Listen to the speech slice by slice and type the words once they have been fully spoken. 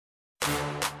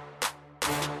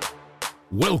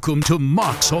Welcome to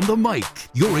Mocs on the Mic,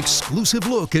 your exclusive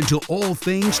look into all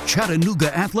things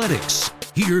Chattanooga athletics.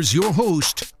 Here's your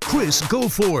host, Chris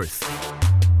Goforth.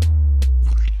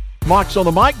 Mocs on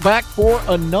the Mic back for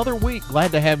another week.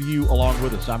 Glad to have you along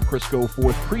with us. I'm Chris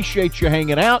Goforth. Appreciate you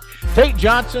hanging out. Tate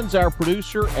Johnson's our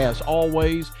producer, as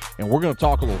always, and we're going to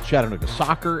talk a little Chattanooga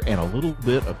soccer and a little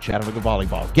bit of Chattanooga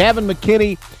volleyball. Gavin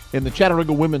McKinney in the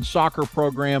Chattanooga women's soccer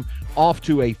program off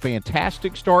to a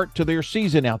fantastic start to their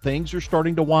season. Now, things are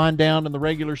starting to wind down in the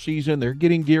regular season. They're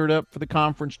getting geared up for the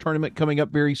conference tournament coming up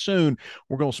very soon.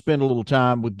 We're going to spend a little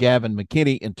time with Gavin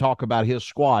McKinney and talk about his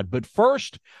squad. But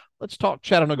first, let's talk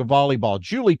Chattanooga volleyball.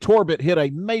 Julie Torbett hit a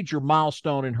major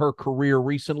milestone in her career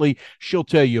recently. She'll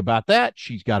tell you about that.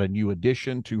 She's got a new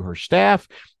addition to her staff,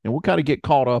 and we'll kind of get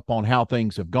caught up on how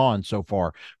things have gone so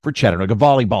far for Chattanooga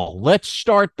volleyball. Let's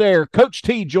start there. Coach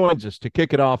T joins us to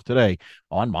kick it off today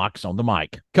on Mocs on the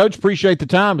Mic. Coach, appreciate the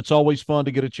time. It's always fun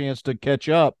to get a chance to catch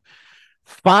up.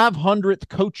 500th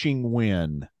coaching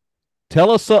win. Tell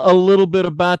us a little bit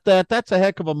about that. That's a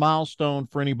heck of a milestone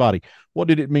for anybody. What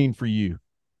did it mean for you?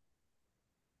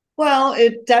 Well,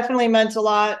 it definitely meant a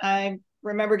lot. I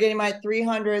remember getting my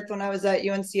 300th when I was at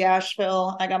UNC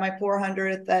Asheville. I got my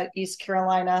 400th at East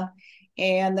Carolina.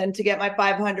 And then to get my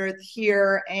 500th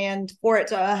here and for it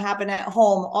to happen at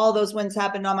home, all those wins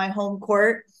happened on my home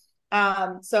court.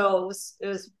 So it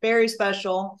was very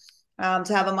special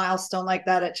to have a milestone like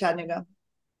that at Chattanooga.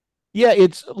 Yeah,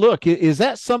 look, is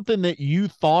that something that you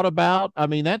thought about? I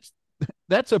mean,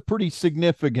 that's a pretty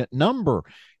significant number.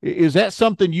 Is that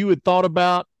something you had thought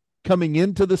about coming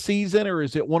into the season, or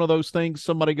is it one of those things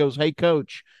somebody goes, hey,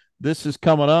 coach, this is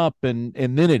coming up, and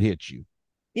then it hits you?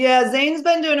 Yeah, Zane's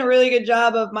been doing a really good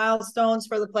job of milestones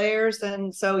for the players,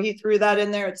 and so he threw that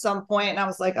in there at some point, and I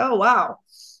was like, oh, wow.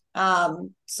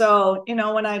 So,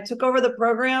 when I took over the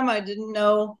program, I didn't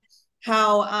know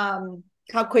how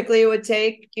quickly it would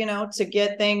take, to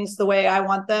get things the way I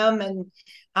want them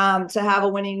and to have a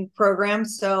winning program.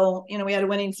 So, we had a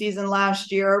winning season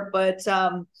last year, but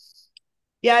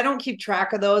yeah, I don't keep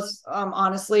track of those,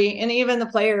 honestly. And even the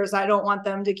players, I don't want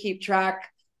them to keep track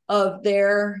of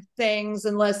their things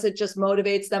unless it just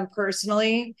motivates them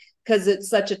personally, because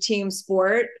it's such a team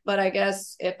sport. But I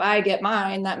guess if I get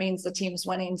mine, that means the team's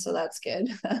winning. So that's good.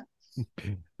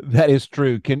 That is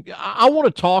true. I want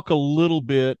to talk a little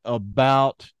bit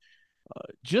about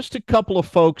just a couple of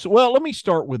folks. Well, let me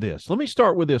start with this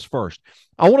first.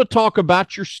 I want to talk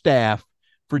about your staff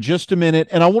for just a minute,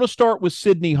 and I want to start with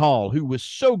Sydney Hall, who was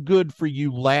so good for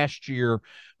you last year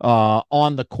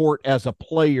on the court as a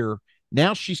player.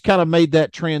 Now she's kind of made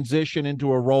that transition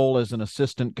into a role as an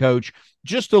assistant coach.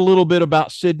 Just a little bit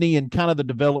about Sydney and kind of the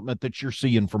development that you're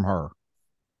seeing from her.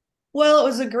 Well, it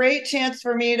was a great chance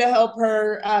for me to help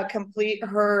her complete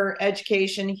her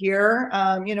education here.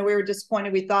 We were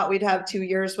disappointed. We thought we'd have 2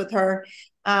 years with her.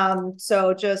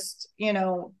 So just,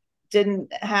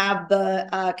 didn't have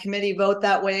the committee vote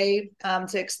that way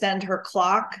to extend her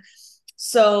clock.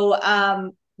 So,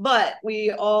 but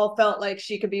we all felt like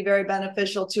she could be very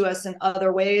beneficial to us in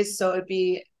other ways. So it'd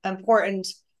be important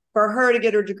for her to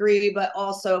get her degree, but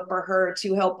also for her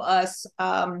to help us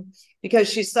because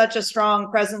she's such a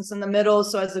strong presence in the middle.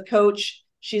 So as a coach,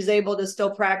 she's able to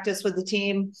still practice with the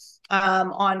team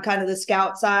on kind of the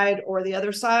scout side or the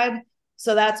other side.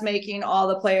 So that's making all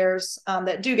the players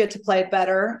that do get to play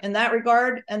better in that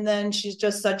regard. And then she's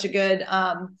just such a good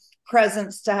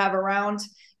presence to have around.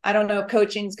 I don't know if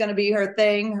coaching is going to be her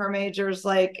thing. Her major's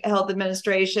like health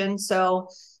administration. So,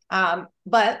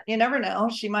 but you never know.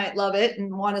 She might love it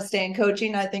and want to stay in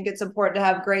coaching. I think it's important to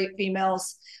have great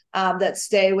females that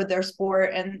stay with their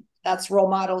sport. And that's role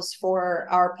models for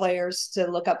our players to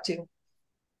look up to.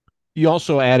 You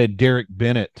also added Derek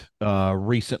Bennett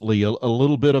recently. A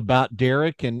little bit about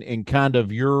Derek and kind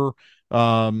of your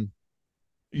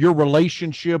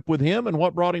relationship with him and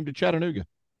what brought him to Chattanooga.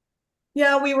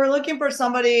 Yeah, we were looking for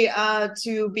somebody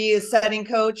to be a setting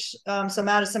coach. So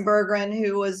Madison Berggren,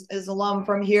 who is alum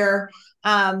from here,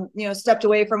 stepped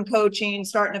away from coaching,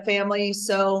 starting a family.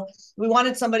 So we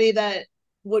wanted somebody that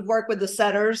would work with the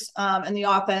setters and the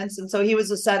offense. And so he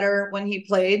was a setter when he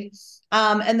played.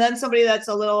 And then somebody that's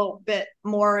a little bit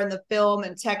more in the film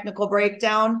and technical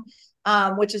breakdown,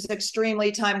 which is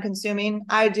extremely time consuming.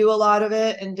 I do a lot of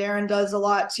it and Darren does a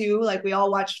lot too. Like we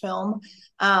all watch film,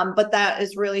 but that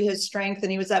is really his strength.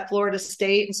 And he was at Florida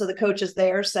State. And so the coaches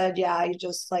there said, yeah, he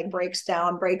just like breaks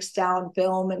down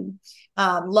film and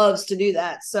loves to do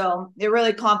that. So it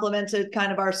really complemented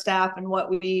kind of our staff and what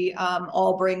we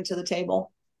all bring to the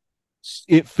table.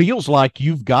 It feels like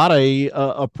you've got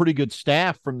a pretty good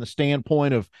staff from the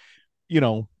standpoint of,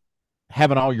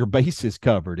 having all your bases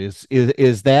covered.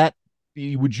 Is that,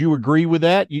 would you agree with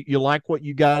that? You like what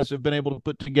you guys have been able to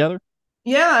put together?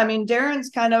 Yeah, I mean, Darren's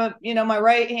kind of, my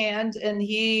right hand, and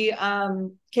he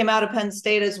came out of Penn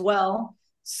State as well.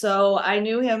 So I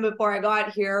knew him before I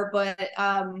got here, but,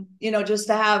 just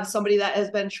to have somebody that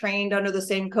has been trained under the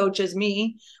same coach as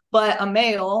me, but a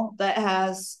male that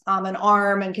has an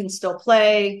arm and can still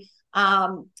play,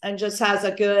 and just has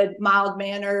a good, mild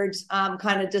mannered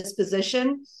kind of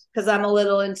disposition, because I'm a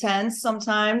little intense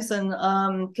sometimes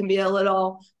and can be a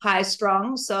little high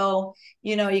strung. So,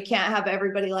 you can't have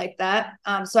everybody like that.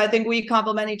 So I think we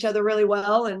complement each other really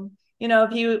well. And,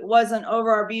 if he wasn't over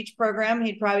our beach program,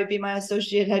 he'd probably be my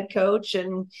associate head coach.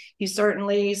 And he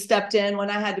certainly stepped in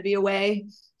when I had to be away.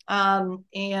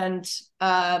 And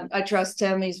I trust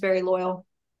him. He's very loyal.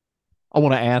 I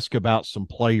want to ask about some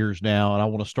players now, and I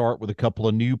want to start with a couple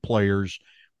of new players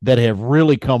that have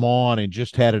really come on and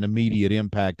just had an immediate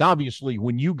impact. Obviously,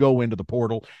 when you go into the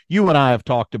portal, you and I have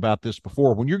talked about this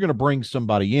before. When you're going to bring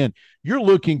somebody in, you're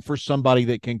looking for somebody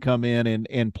that can come in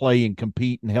and play and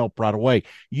compete and help right away.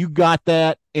 You got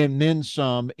that and then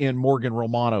some in Morgan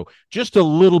Romano. Just a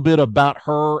little bit about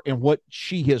her and what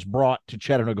she has brought to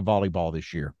Chattanooga volleyball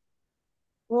this year.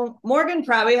 Well, Morgan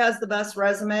probably has the best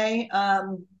resume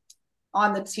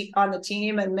on the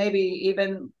team, and maybe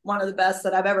even one of the best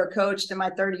that I've ever coached in my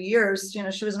 30 years.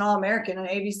 She was an All-American, an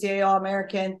AVCA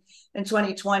All-American in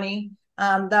 2020.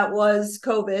 That was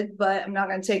COVID, but I'm not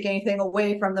going to take anything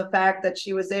away from the fact that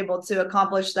she was able to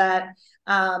accomplish that.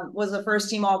 Was a first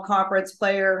team all-conference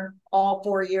player all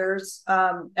 4 years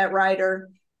at Ryder.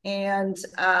 And,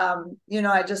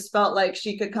 I just felt like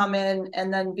she could come in,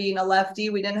 and then being a lefty,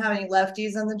 we didn't have any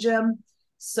lefties in the gym.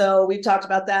 So we've talked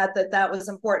about that was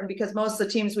important, because most of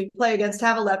the teams we play against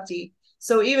have a lefty.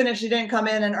 So even if she didn't come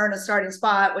in and earn a starting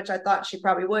spot, which I thought she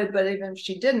probably would, but even if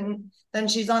she didn't, then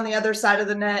she's on the other side of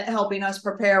the net helping us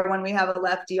prepare when we have a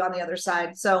lefty on the other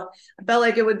side. So I felt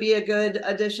like it would be a good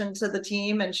addition to the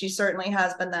team, and she certainly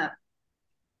has been that.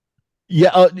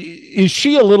 Yeah, is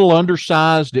she a little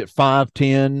undersized at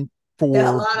 5'10"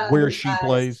 for where she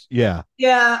plays? Yeah.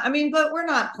 Yeah, I mean, but we're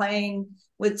not playing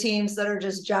with teams that are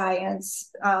just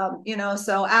giants.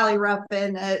 So Allie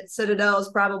Ruffin at Citadel is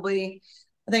probably,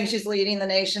 I think she's leading the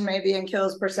nation maybe in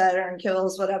kills per setter and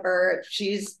kills, whatever.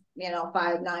 She's,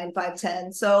 5'9",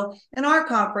 5'10". So in our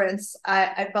conference,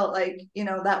 I felt like,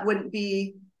 that wouldn't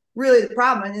be really the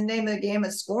problem. And the name of the game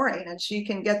is scoring, and she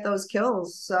can get those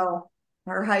kills. So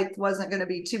her height wasn't going to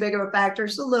be too big of a factor.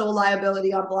 Just a little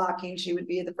liability on blocking. She would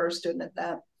be the first to admit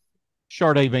that.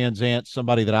 Sade Van Zandt,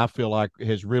 somebody that I feel like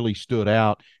has really stood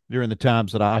out during the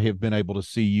times that I have been able to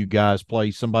see you guys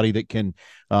play. Somebody that can,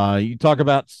 you talk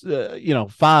about,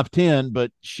 5'10",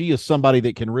 but she is somebody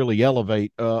that can really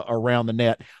elevate around the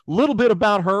net. A little bit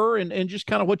about her and just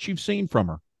kind of what you've seen from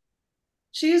her.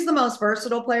 She's the most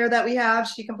versatile player that we have.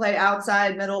 She can play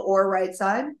outside, middle, or right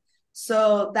side.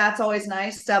 So that's always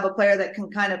nice to have a player that can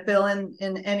kind of fill in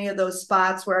any of those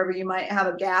spots wherever you might have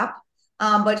a gap.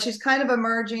 But she's kind of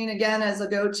emerging again as a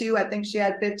go-to. I think she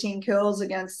had 15 kills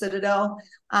against Citadel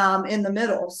in the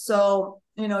middle. So,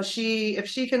 if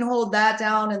she can hold that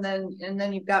down, and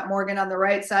then you've got Morgan on the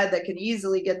right side that can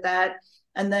easily get that.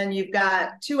 And then you've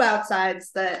got two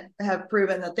outsides that have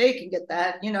proven that they can get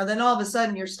that, then all of a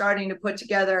sudden you're starting to put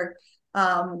together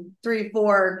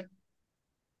 3-4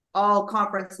 all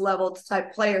conference level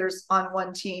type players on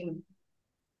one team.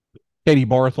 Katie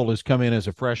Barthel has come in as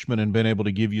a freshman and been able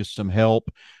to give you some help.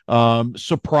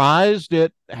 Surprised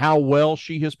at how well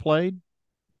she has played?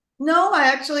 No,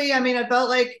 I felt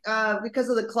like because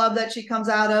of the club that she comes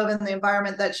out of and the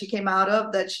environment that she came out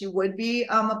of, that she would be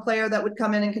a player that would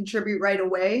come in and contribute right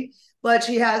away. But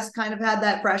she has kind of had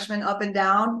that freshman up and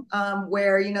down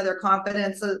where, their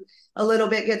confidence a little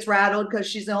bit gets rattled, because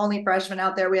she's the only freshman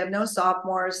out there. We have no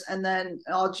sophomores, and then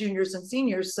all juniors and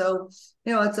seniors. So,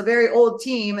 it's a very old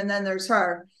team, and then there's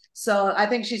her. So I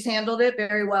think she's handled it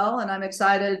very well, and I'm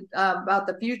excited about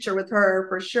the future with her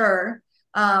for sure.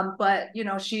 But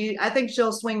I think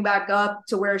she'll swing back up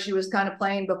to where she was kind of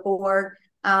playing before,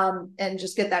 and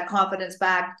just get that confidence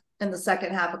back in the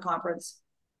second half of conference.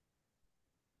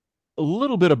 A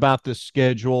little bit about this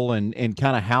schedule and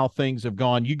kind of how things have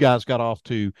gone. You guys got off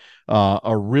to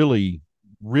a really,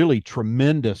 really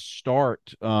tremendous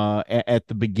start at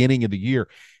the beginning of the year.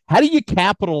 How do you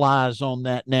capitalize on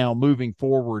that now moving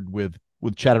forward with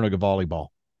Chattanooga volleyball?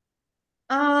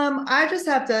 I just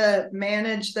have to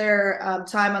manage their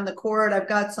time on the court. I've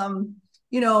got some,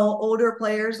 older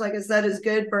players, like I said, is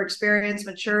good for experience,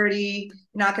 maturity.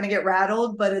 You're not going to get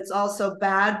rattled, but it's also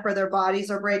bad for their bodies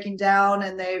are breaking down,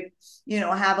 and they,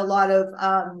 have a lot of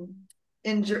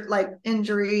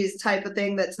injuries type of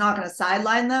thing that's not going to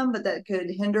sideline them, but that could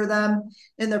hinder them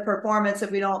in their performance if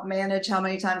we don't manage how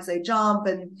many times they jump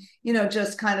and,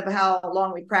 just kind of how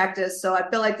long we practice. So I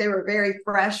feel like they were very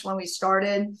fresh when we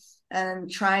started and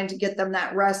trying to get them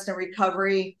that rest and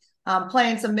recovery.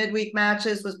 Playing some midweek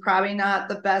matches was probably not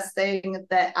the best thing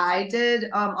that I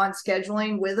did on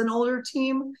scheduling with an older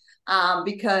team.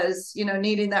 Because,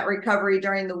 needing that recovery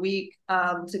during the week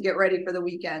to get ready for the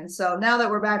weekend. So now that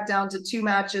we're back down to 2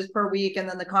 matches per week and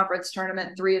then the conference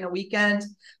tournament, 3 in a weekend,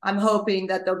 I'm hoping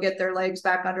that they'll get their legs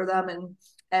back under them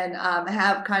and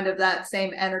have kind of that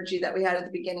same energy that we had at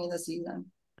the beginning of the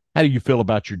season. How do you feel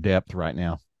about your depth right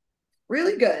now?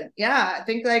 Really good. Yeah, I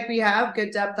think we have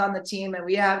good depth on the team and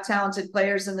we have talented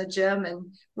players in the gym, and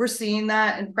we're seeing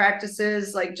that in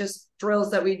practices, like just drills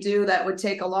that we do that would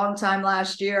take a long time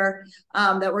last year,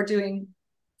 that we're doing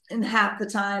in half the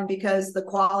time because the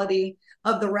quality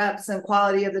of the reps and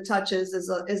quality of the touches is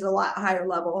a lot higher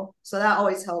level. So that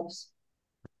always helps.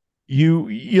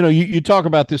 You talk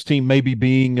about this team maybe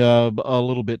being a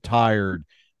little bit tired.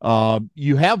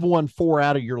 You have won 4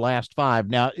 out of your last 5.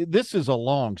 Now, this is a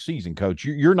long season, Coach.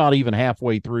 You're not even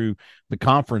halfway through the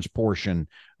conference portion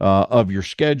of your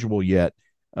schedule yet,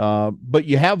 but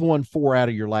you have won 4 out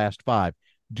of your last 5.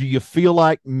 Do you feel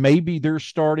like maybe they're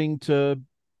starting to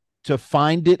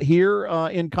find it here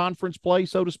in conference play,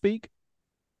 so to speak?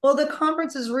 Well, the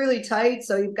conference is really tight.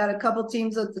 So you've got a couple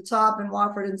teams at the top in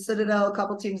Wofford and Citadel, a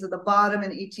couple teams at the bottom in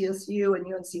ETSU and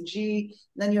UNCG. And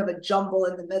then you have a jumble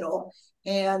in the middle.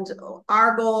 And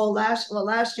our goal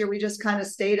last year, we just kind of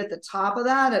stayed at the top of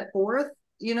that at 4th,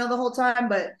 the whole time.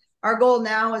 But our goal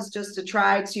now is just to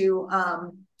try to,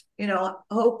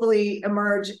 hopefully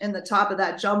emerge in the top of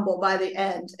that jumble by the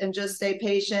end and just stay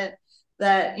patient.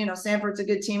 That, Sanford's a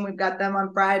good team. We've got them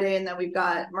on Friday, and then we've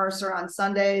got Mercer on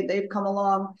Sunday. They've come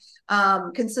along.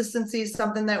 Consistency is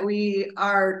something that we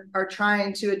are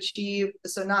trying to achieve.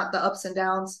 So not the ups and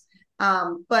downs.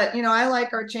 But, I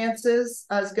like our chances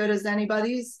as good as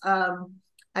anybody's.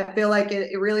 I feel like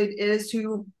it really is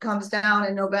who comes down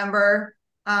in November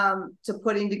to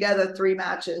putting together 3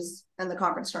 matches in the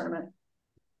conference tournament.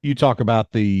 You talk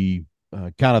about the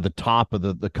kind of the top of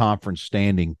the conference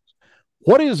standing.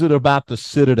 What is it about the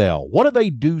Citadel? What do they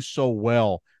do so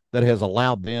well that has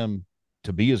allowed them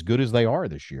to be as good as they are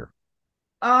this year?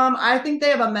 I think they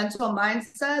have a mental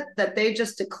mindset that they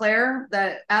just declare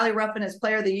that Allie Ruffin is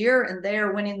player of the year and they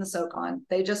are winning the SoCon.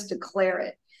 They just declare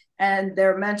it. And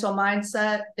their mental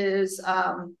mindset is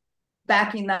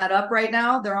backing that up right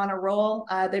now. They're on a roll.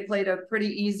 They played a pretty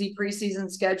easy preseason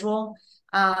schedule.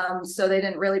 So they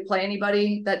didn't really play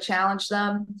anybody that challenged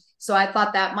them. So I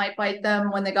thought that might bite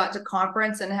them when they got to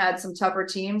conference and had some tougher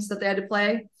teams that they had to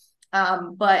play.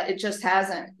 But it just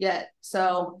hasn't yet.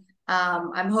 So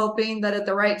I'm hoping that at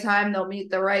the right time, they'll meet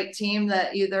the right team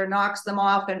that either knocks them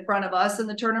off in front of us in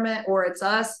the tournament or it's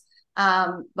us.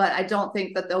 But I don't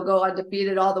think that they'll go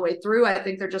undefeated all the way through. I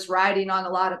think they're just riding on a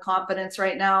lot of confidence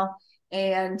right now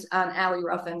and on Allie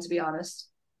Ruffin, to be honest.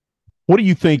 What do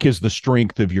you think is the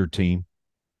strength of your team?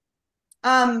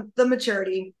 The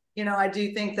maturity. I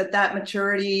do think that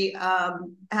maturity,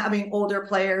 having older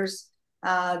players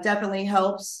definitely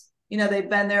helps. They've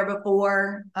been there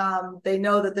before. They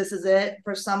know that this is it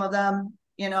for some of them.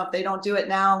 If they don't do it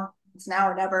now, it's now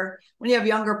or never. When you have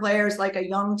younger players, like a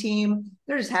young team,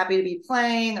 they're just happy to be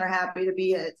playing. They're happy to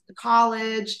be at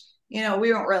college. We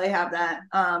don't really have that.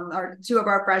 2 of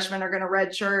our freshmen are going to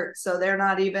redshirt, so they're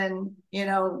not even,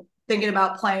 thinking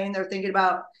about playing. They're thinking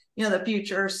about, the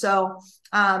future. So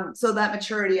that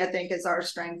maturity, I think, is our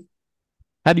strength.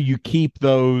 How do you keep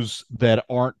those that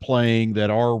aren't playing, that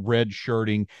are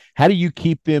redshirting? How do you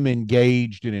keep them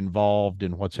engaged and involved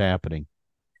in what's happening?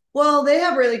 Well, they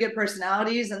have really good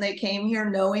personalities, and they came here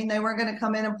knowing they weren't going to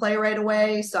come in and play right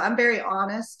away. So I'm very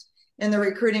honest in the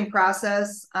recruiting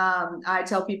process. I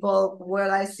tell people what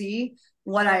I see,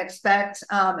 what I expect,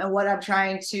 and how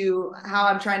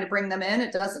I'm trying to bring them in.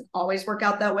 It doesn't always work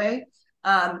out that way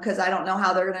because I don't know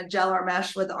how they're going to gel or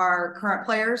mesh with our current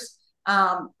players.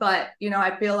 But,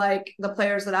 I feel like the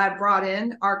players that I've brought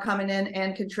in are coming in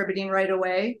and contributing right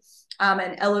away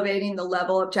and elevating the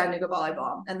level of Chattanooga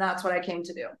volleyball. And that's what I came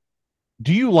to do.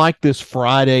 Do you like this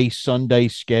Friday, Sunday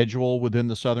schedule within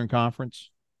the Southern Conference?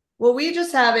 Well, we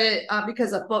just have it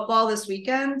because of football this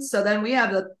weekend. So then we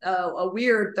have a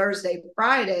weird Thursday,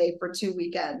 Friday for 2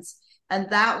 weekends. And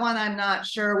that one, I'm not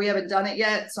sure. We haven't done it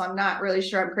yet, so I'm not really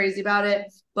sure I'm crazy about it.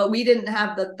 But we didn't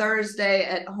have the Thursday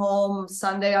at home,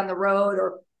 Sunday on the road,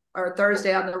 or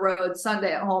Thursday on the road,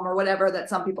 Sunday at home, or whatever that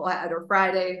some people had, or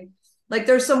Friday. Like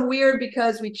there's some weird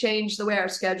because we changed the way our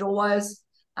schedule was.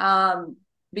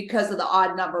 because of the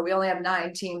odd number. We only have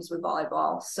 9 teams with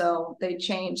volleyball. So they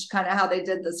changed kind of how they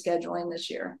did the scheduling this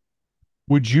year.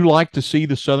 Would you like to see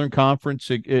the Southern Conference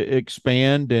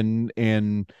expand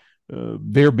and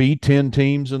there be 10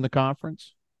 teams in the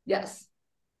conference? Yes.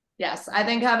 Yes. I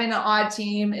think having an odd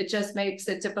team, it just makes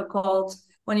it difficult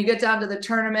when you get down to the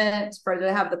tournament for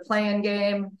to have the play-in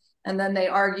game. And then they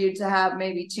argued to have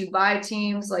maybe 2 bye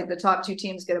teams, like the top 2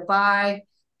 teams get a bye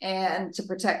and to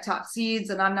protect top seeds.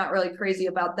 And I'm not really crazy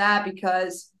about that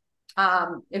because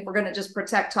if we're going to just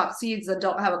protect top seeds, then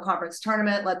don't have a conference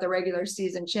tournament, let the regular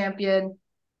season champion,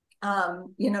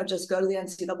 just go to the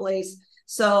NCAAs.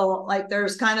 So like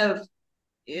there's kind of,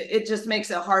 it just makes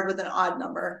it hard with an odd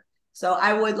number. So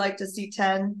I would like to see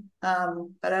 10,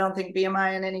 but I don't think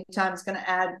BMI in any time is going to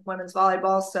add women's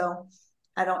volleyball. So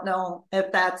I don't know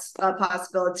if that's a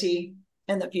possibility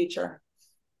in the future.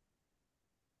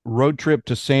 Road trip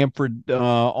to Sanford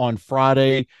on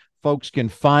Friday. Folks can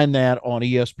find that on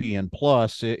ESPN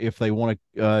Plus if they want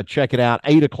to check it out.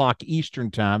 8:00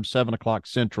 Eastern time, 7:00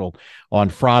 Central on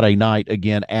Friday night,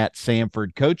 again at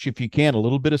Sanford. Coach, if you can, a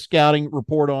little bit of scouting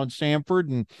report on Sanford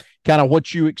and kind of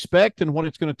what you expect and what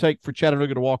it's going to take for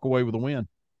Chattanooga to walk away with a win.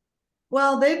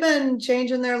 Well, they've been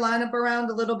changing their lineup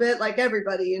around a little bit, like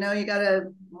everybody. You got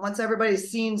to, once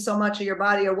everybody's seen so much of your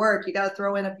body of work, you got to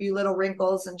throw in a few little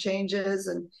wrinkles and changes.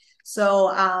 And so,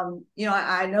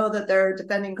 I know that they're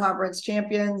defending conference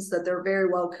champions, that they're very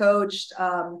well coached.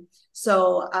 And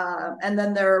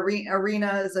then their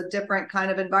arena is a different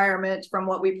kind of environment from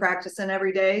what we practice in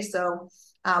every day. So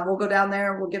we'll go down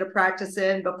there and we'll get a practice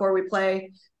in before we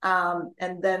play.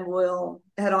 And then we'll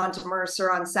head on to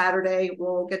Mercer on Saturday.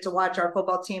 We'll get to watch our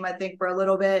football team, I think, for a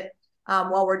little bit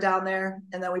while we're down there.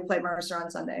 And then we play Mercer on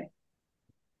Sunday.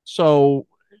 So,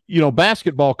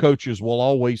 basketball coaches will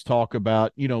always talk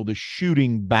about, the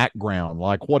shooting background,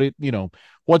 like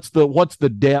what's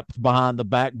the depth behind the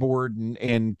backboard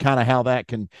and kind of how that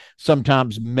can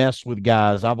sometimes mess with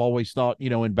guys. I've always thought,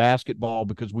 in basketball,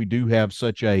 because we do have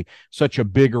such a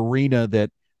big arena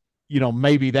that,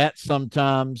 maybe that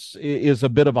sometimes is a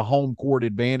bit of a home court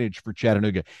advantage for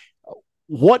Chattanooga.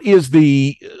 What is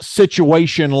the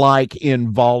situation like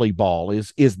in volleyball?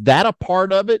 Is that a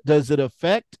part of it? Does it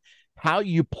affect how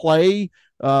you play,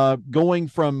 going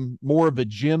from more of a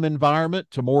gym environment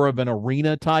to more of an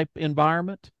arena type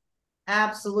environment?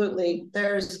 Absolutely.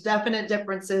 There's definite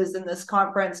differences in this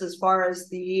conference as far as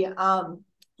the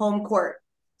home court.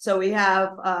 So we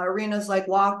have arenas like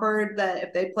Wofford that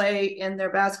if they play in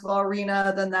their basketball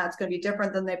arena, then that's going to be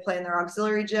different than they play in their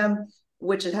auxiliary gym,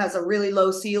 which it has a really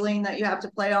low ceiling that you have to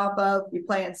play off of. You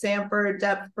play in Sanford,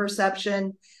 depth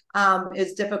perception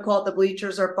is difficult. The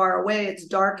bleachers are far away. It's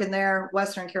dark in there.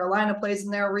 Western Carolina plays in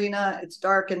their arena. It's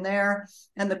dark in there.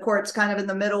 And the court's kind of in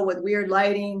the middle with weird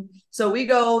lighting. So we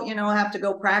go, have to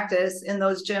go practice in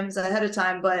those gyms ahead of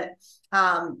time. But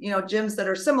gyms that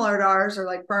are similar to ours are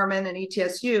like Furman and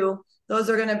ETSU. Those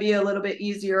are going to be a little bit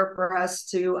easier for us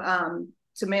to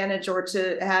manage or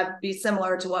to be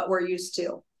similar to what we're used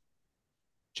to.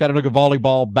 Chattanooga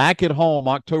Volleyball back at home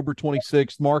October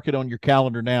 26th. Mark it on your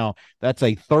calendar now. That's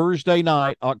a Thursday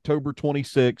night, October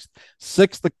 26th,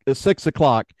 6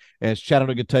 o'clock, as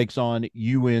Chattanooga takes on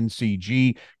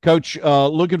UNCG. Coach,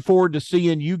 looking forward to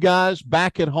seeing you guys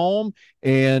back at home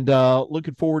and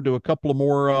looking forward to a couple of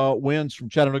more wins from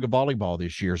Chattanooga Volleyball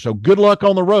this year. So good luck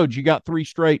on the road. You got 3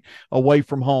 straight away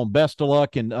from home. Best of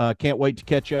luck, and can't wait to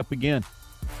catch up again.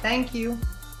 Thank you.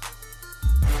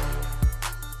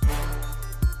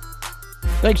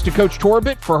 Thanks to Coach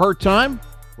Torbett for her time.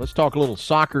 Let's talk a little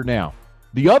soccer now.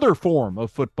 The other form of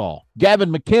football.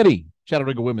 Gavin McKinney,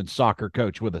 Chattanooga women's soccer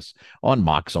coach, with us on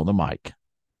Mocs on the Mic.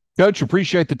 Coach,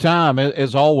 appreciate the time.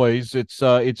 As always, it's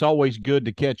always good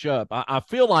to catch up. I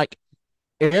feel like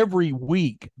every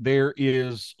week there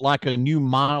is like a new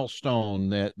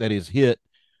milestone that is hit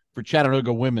for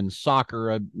Chattanooga women's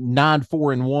soccer.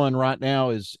 9-4-1 right now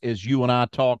as you and I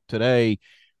talk today.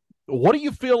 What do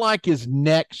you feel like is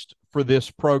next for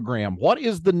this program? What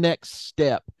is the next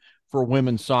step for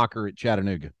women's soccer at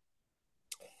Chattanooga?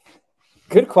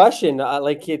 Good question. I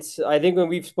think when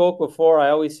we've spoke before,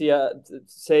 I always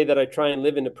say that I try and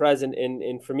live in the present.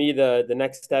 And for me, the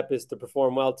next step is to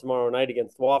perform well tomorrow night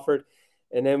against Wofford.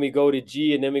 And then we go to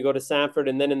G, and then we go to Sanford,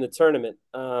 and then in the tournament.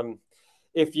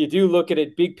 If you do look at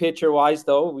it big picture wise,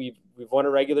 though, we've won a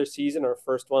regular season, our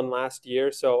first one last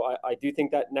year. So I do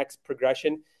think that next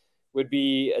progression would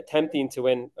be attempting to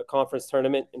win a conference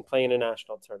tournament and play in a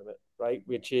national tournament, right?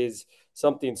 Which is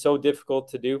something so difficult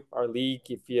to do. Our league,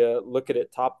 if you look at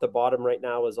it top to bottom right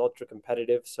now, is ultra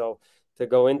competitive. So to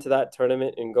go into that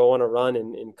tournament and go on a run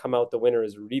and come out the winner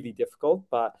is really difficult.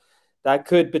 But that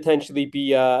could potentially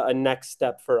be a next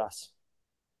step for us.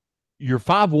 You're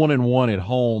 5-1-1 at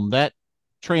home. That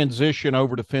transition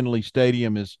over to Finley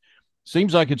Stadium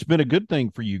seems like it's been a good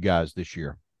thing for you guys this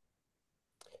year.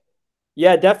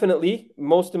 Yeah, definitely.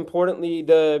 Most importantly,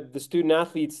 the student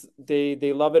athletes,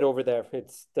 they love it over there.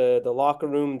 It's the locker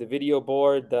room, the video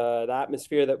board, the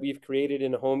atmosphere that we've created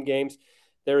in the home games.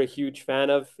 They're a huge fan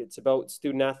of. It's about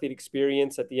student athlete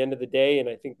experience at the end of the day, and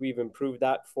I think we've improved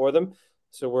that for them.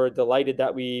 So we're delighted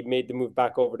that we made the move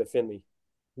back over to Finley.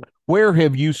 Where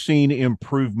have you seen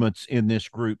improvements in this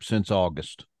group since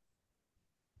August?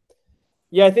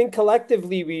 Yeah, I think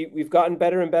collectively we've gotten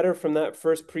better and better from that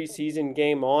first preseason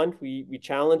game on. We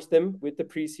challenged them with the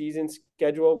preseason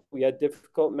schedule. We had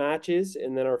difficult matches,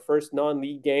 and then our first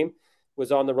non-league game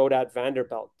was on the road at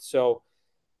Vanderbilt. So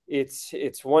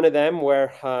it's one of them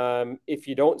where if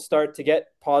you don't start to get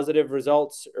positive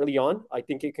results early on, I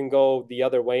think it can go the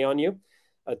other way on you.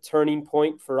 A turning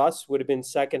point for us would have been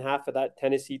second half of that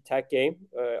Tennessee Tech game.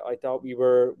 I thought we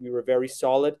were very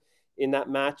solid in that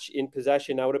match, in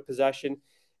possession, out of possession.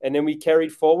 And then we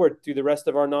carried forward through the rest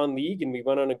of our non-league, and we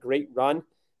went on a great run.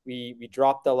 We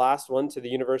dropped the last one to the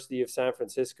University of San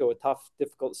Francisco, a tough,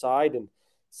 difficult side. And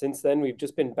since then, we've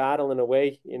just been battling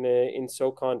away in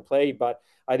SoCon play. But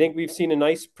I think we've seen a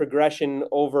nice progression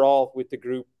overall with the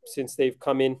group since they've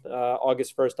come in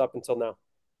August 1st up until now.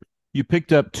 You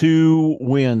picked up 2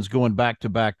 wins going back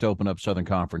to open up Southern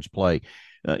Conference play.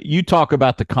 You talk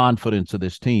about the confidence of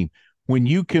this team. When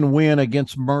you can win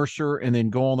against Mercer and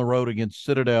then go on the road against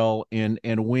Citadel and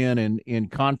win in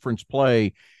conference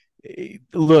play,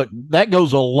 look, that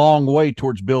goes a long way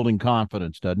towards building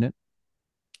confidence, doesn't it?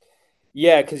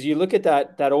 Yeah, because you look at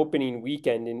that opening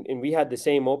weekend, and we had the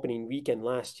same opening weekend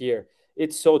last year.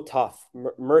 It's so tough.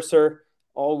 Mercer,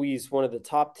 always one of the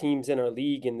top teams in our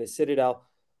league, in the Citadel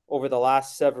over the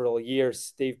last several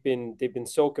years. They've been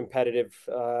so competitive,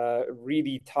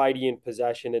 really tidy in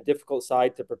possession, a difficult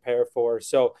side to prepare for.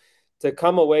 So to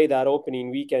come away that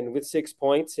opening weekend with 6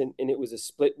 points, and it was a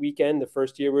split weekend, the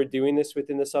first year we were doing this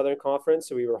within the Southern Conference.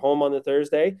 So we were home on the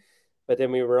Thursday, but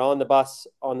then we were on the bus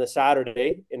on the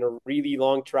Saturday in a really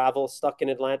long travel, stuck in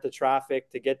Atlanta traffic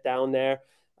to get down there.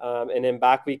 And then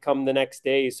back we come the next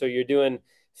day. So you're doing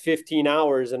 15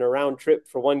 hours in a round trip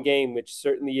for one game, which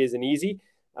certainly isn't easy.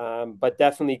 But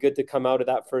definitely good to come out of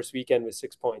that first weekend with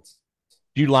 6 points.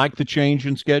 Do you like the change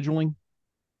in scheduling?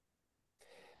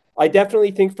 I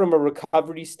definitely think from a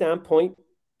recovery standpoint,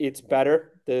 it's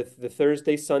better. The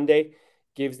Thursday, Sunday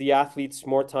gives the athletes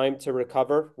more time to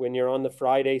recover. When you're on the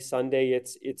Friday, Sunday,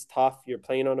 it's tough. You're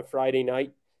playing on a Friday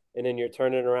night, and then you're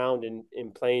turning around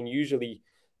and playing usually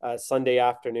Sunday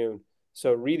afternoon.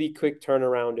 So really quick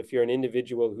turnaround. If you're an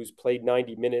individual who's played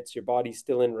 90 minutes, your body's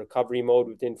still in recovery mode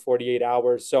within 48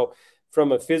 hours. So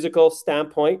from a physical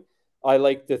standpoint, I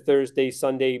like the Thursday,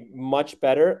 Sunday much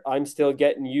better. I'm still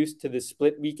getting used to the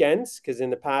split weekends because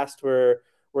in the past we're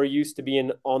used to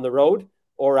being on the road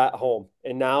or at home.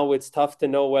 And now it's tough to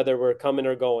know whether we're coming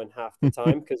or going half the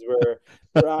time because we're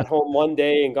at home one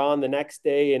day and gone the next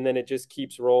day, and then it just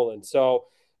keeps rolling. So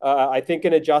I think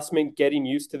an adjustment, getting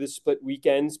used to the split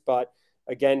weekends, but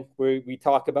again, we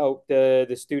talk about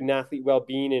the student athlete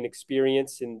well-being and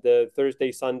experience, and the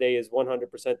Thursday, Sunday is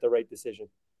 100% the right decision.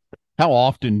 How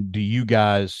often do you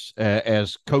guys,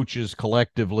 as coaches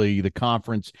collectively, the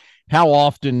conference, how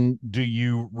often do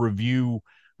you review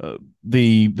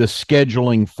the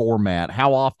scheduling format?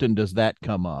 How often does that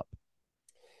come up?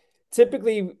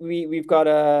 Typically, we've got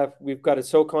a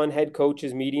SoCon head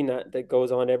coaches meeting that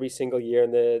goes on every single year,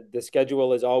 and the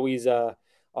schedule is always a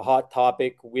hot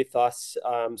topic with us.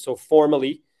 So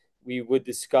formally, we would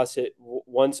discuss it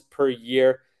once per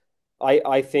year.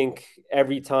 I think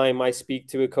every time I speak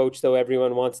to a coach, though,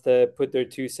 everyone wants to put their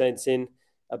 2 cents in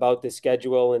about the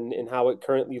schedule and how it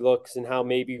currently looks and how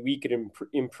maybe we could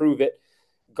improve it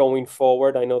going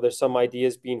forward. I know there's some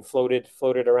ideas being floated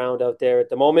around out there at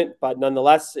the moment, but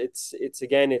nonetheless, it's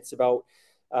about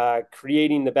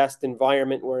creating the best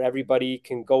environment where everybody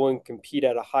can go and compete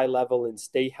at a high level and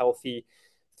stay healthy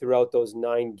throughout those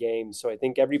 9 games. So I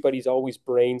think everybody's always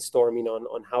brainstorming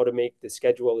on how to make the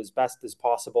schedule as best as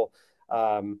possible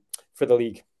for the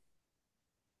league.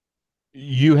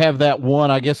 You have that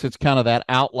one, I guess it's kind of that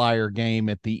outlier game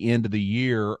at the end of the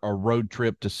year, a road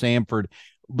trip to Samford.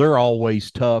 They're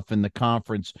always tough in the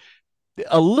conference.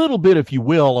 A little bit, if you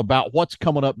will, about what's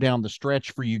coming up down the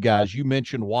stretch for you guys. You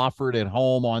mentioned Wofford at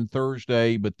home on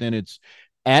Thursday, but then it's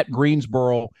at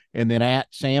Greensboro and then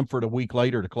at Samford a week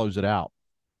later to close it out.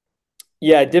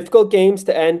 Yeah, difficult games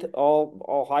to end.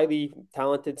 All highly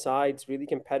talented sides, really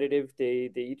competitive.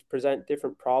 They each present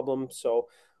different problems. So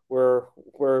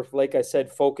we're like I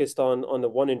said, focused on the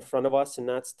one in front of us, and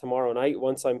that's tomorrow night.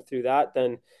 Once I'm through that,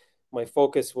 then my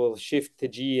focus will shift to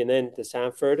G and then to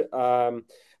Sanford.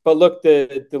 But look,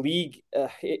 the league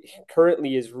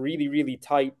currently is really, really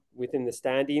tight within the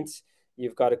standings.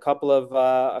 You've got a couple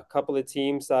of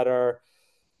teams that are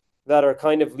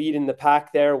kind of leading the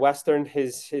pack there. Western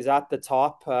is at the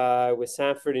top with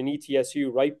Sanford and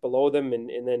ETSU right below them,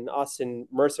 and then us and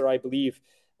Mercer, I believe,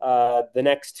 the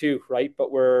next two, right?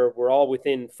 But we're all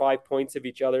within 5 points of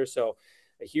each other, so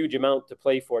a huge amount to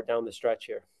play for down the stretch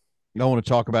here. I want to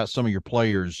talk about some of your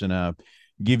players and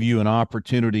give you an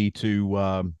opportunity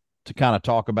to kind of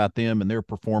talk about them and their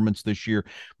performance this year.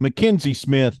 Mackenzie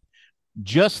Smith,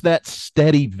 just that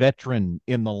steady veteran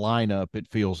in the lineup, it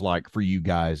feels like, for you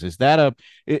guys. Is that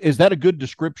a good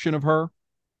description of her?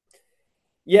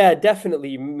 Yeah,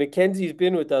 definitely. Mackenzie's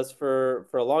been with us for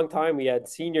a long time. We had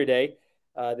senior day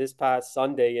this past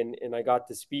Sunday, and I got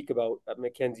to speak about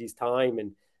Mackenzie's time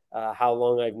and how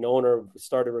long I've known her.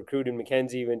 Started recruiting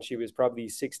Mackenzie when she was probably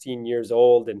 16 years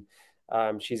old, and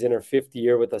she's in her fifth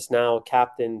year with us now,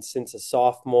 captain since a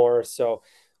sophomore. So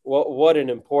what an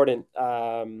important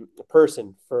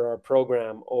person for our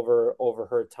program over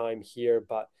her time here.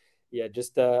 But yeah,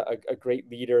 just a great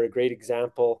leader, a great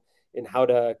example in how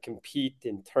to compete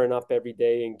and turn up every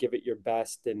day and give it your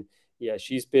best. And yeah,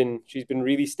 she's been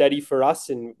really steady for us,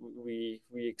 and we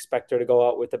expect her to go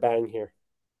out with a bang here.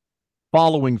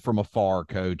 Following from afar,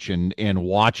 coach, and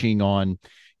watching on,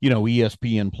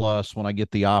 ESPN Plus when I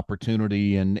get the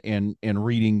opportunity, and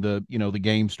reading the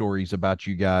game stories about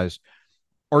you guys.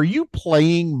 Are you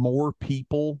playing more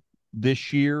people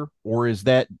this year, or is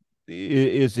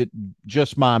it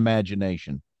just my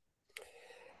imagination?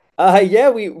 Yeah,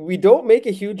 we don't make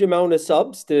a huge amount of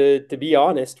subs, to be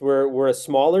honest. We're a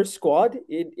smaller squad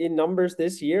in numbers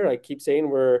this year. I keep saying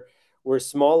we're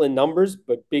small in numbers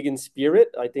but big in spirit.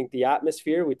 I think the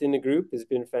atmosphere within the group has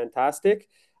been fantastic.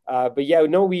 But yeah,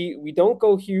 no, we don't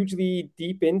go hugely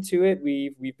deep into it.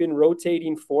 We've been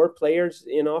rotating 4 players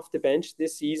in off the bench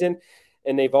this season,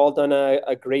 and they've all done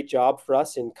a great job for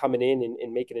us in coming in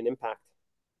and making an impact.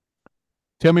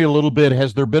 Tell me a little bit.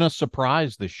 Has there been a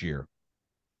surprise this year?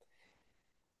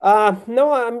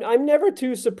 No, I'm never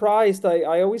too surprised.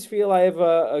 I always feel I have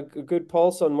a good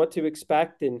pulse on what to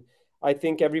expect, and I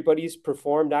think everybody's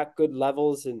performed at good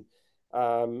levels. And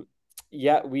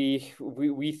yeah,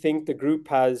 we think the group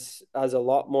has a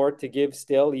lot more to give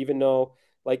still, even though,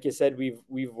 like you said,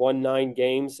 we've won 9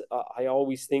 games. I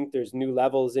always think there's new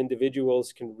levels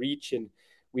individuals can reach, and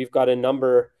we've got a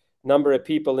number of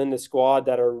people in the squad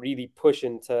that are really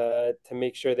pushing to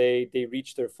make sure they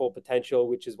reach their full potential,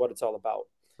 which is what it's all about.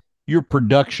 Your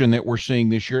production that we're seeing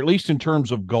this year, at least in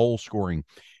terms of goal scoring,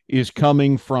 is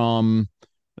coming from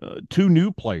 2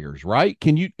 new players, right?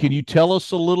 Can you tell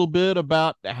us a little bit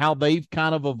about how they've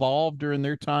kind of evolved during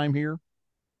their time here?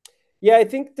 Yeah, I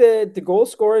think the goal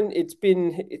scoring it's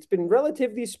been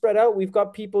relatively spread out. We've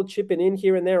got people chipping in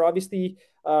here and there. Obviously,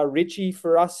 Richie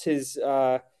for us has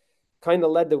kind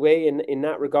of led the way in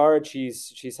that regard.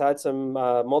 She's had some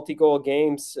multi-goal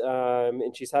games,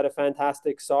 and she's had a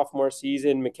fantastic sophomore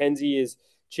season. Mackenzie is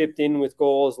chipped in with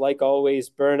goals like always.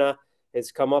 Berna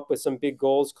has come up with some big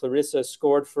goals. Clarissa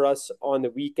scored for us on the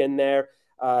weekend there.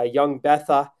 Young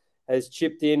Betha has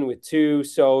chipped in with 2.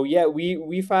 So yeah,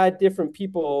 we've had different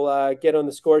people get on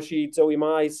the score sheet. Zoe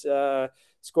Mize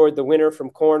scored the winner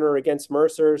from corner against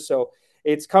Mercer. So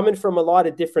it's coming from a lot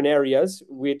of different areas,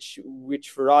 which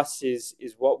for us is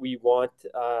what we want.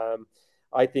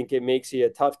 I think it makes you a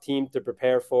tough team to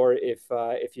prepare for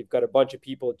if you've got a bunch of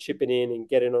people chipping in and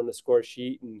getting on the score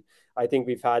sheet, and I think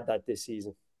we've had that this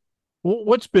season. Well,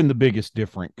 what's been the biggest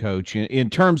difference, coach,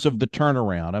 in terms of the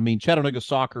turnaround? I mean, Chattanooga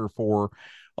soccer for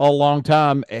a long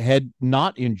time had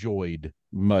not enjoyed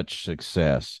much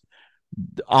success.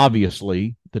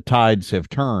 Obviously, the tides have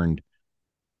turned.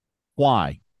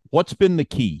 Why? What's been the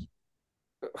key?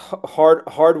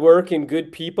 Hard work and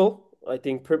good people. I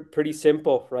think pretty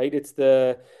simple, right? It's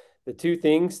the 2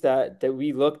 things that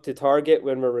we look to target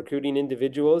when we're recruiting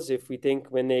individuals. If we think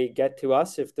when they get to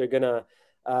us, if they're gonna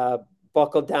uh,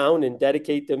 buckle down and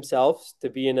dedicate themselves to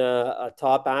being a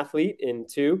top athlete, and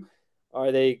 2,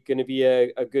 are they going to be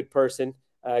a good person,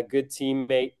 a good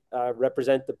teammate,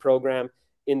 represent the program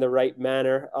in the right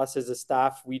manner. Us as a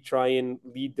staff, we try and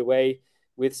lead the way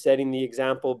with setting the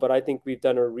example. But I think we've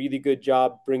done a really good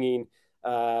job bringing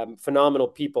phenomenal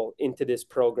people into this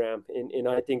program. And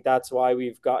I think that's why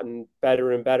we've gotten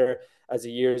better and better as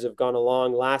the years have gone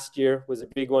along. Last year was a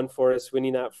big one for us,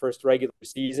 winning that first regular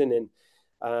season.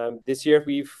 And this year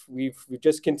we've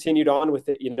just continued on with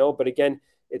it, But again,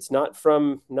 It's not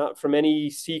from any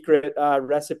secret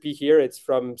recipe here. It's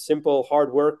from simple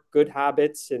hard work, good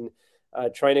habits, and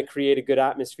trying to create a good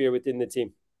atmosphere within the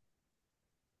team.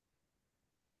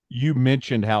 You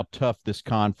mentioned how tough this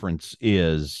conference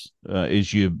is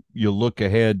as you look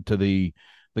ahead to the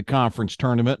conference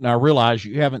tournament. And I realize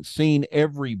you haven't seen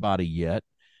everybody yet,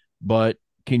 but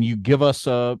can you give us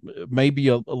maybe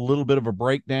a little bit of a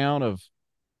breakdown of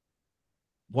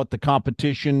what the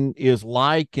competition is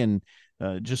like, and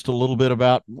just a little bit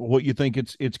about what you think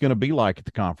it's going to be like at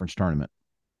the conference tournament?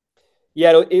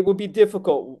 Yeah, it will be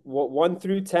difficult. 1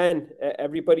 through 10,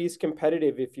 everybody's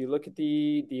competitive. If you look at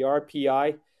the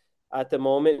RPI at the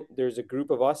moment, there's a group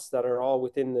of us that are all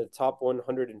within the top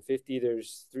 150.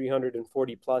 There's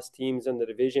 340 plus teams in the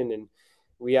division, and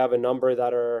we have a number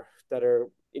that are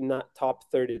in that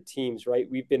top third of teams, right?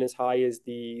 We've been as high as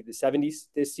the 70s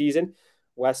this season.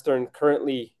 Western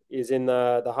currently is in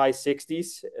the high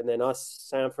 60s, and then us,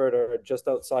 Sanford, are just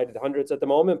outside of the hundreds at the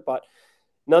moment. But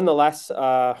nonetheless,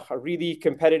 a really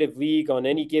competitive league. On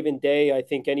any given day, I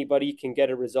think anybody can get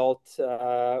a result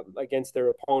against their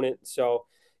opponent. So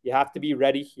you have to be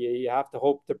ready. You have to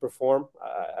hope to perform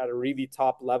at a really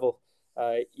top level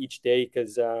each day,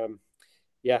 because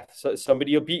so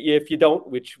somebody will beat you if you don't,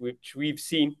 which we've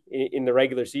seen in the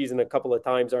regular season a couple of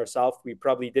times ourselves. We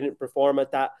probably didn't perform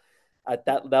at that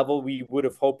level we would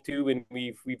have hoped to, and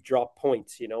we've dropped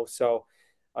points, So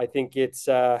I think it's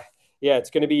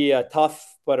it's going to be a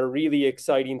tough but a really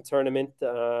exciting tournament,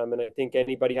 and I think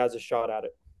anybody has a shot at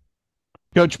it.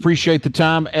 Coach, appreciate the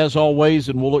time as always,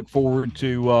 and we'll look forward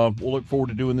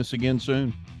to doing this again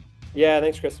soon. Yeah,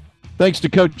 thanks, Chris. Thanks to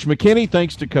Coach McKinney,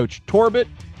 thanks to Coach Torbett,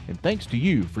 and thanks to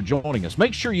you for joining us.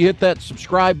 Make sure you hit that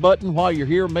subscribe button while you're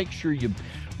here. Make sure you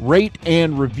rate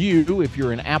and review if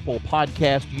you're an Apple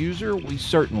Podcast user. We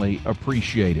certainly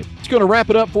appreciate it. It's going to wrap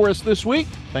it up for us this week.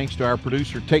 Thanks to our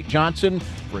producer, Tate Johnson,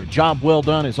 for a job well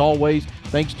done as always.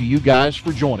 Thanks to you guys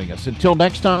for joining us. Until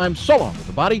next time, so long,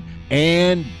 everybody,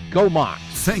 and go Mocs.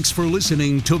 Thanks for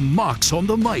listening to Mocs on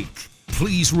the Mic.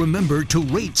 Please remember to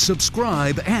rate,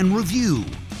 subscribe, and review.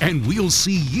 And we'll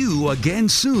see you again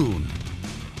soon.